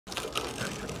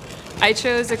I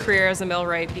chose a career as a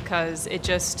millwright because it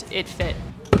fit.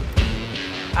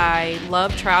 I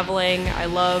love traveling, I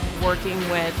love working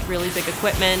with really big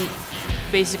equipment,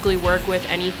 basically work with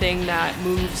anything that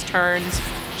moves, turns,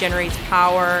 generates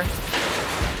power.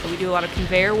 We do a lot of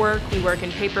conveyor work, we work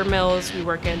in paper mills, we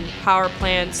work in power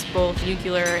plants, both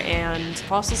nuclear and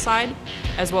fossil side,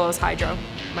 as well as hydro.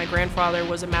 My grandfather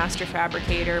was a master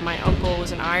fabricator, my uncle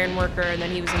was an iron worker, and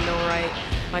then he was a millwright.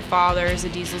 My father is a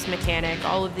diesels mechanic.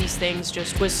 All of these things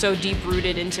just was so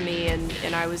deep-rooted into me,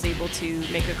 and I was able to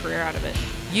make a career out of it.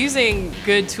 Using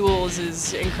good tools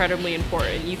is incredibly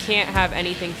important. You can't have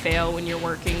anything fail when you're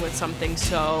working with something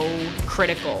so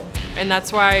critical. And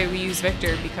that's why we use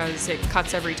Victor, because it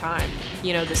cuts every time.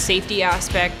 You know, the safety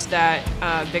aspect that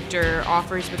Victor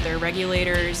offers with their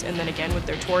regulators, and then again with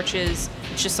their torches,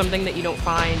 it's just something that you don't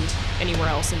find anywhere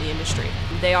else in the industry.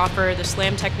 They offer the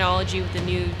SLAM technology with the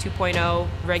new 2.0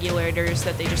 regulators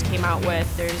that they just came out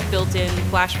with. There's built-in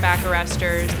flashback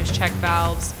arresters, there's check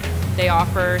valves. They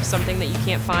offer something that you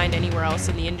can't find anywhere else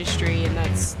in the industry, and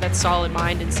that's solid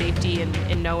mind and safety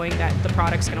and knowing that the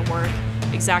product's going to work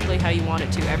exactly how you want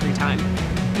it to every time.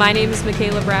 My name is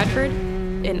Mikayla Bradford,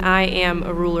 and I am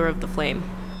a ruler of the flame.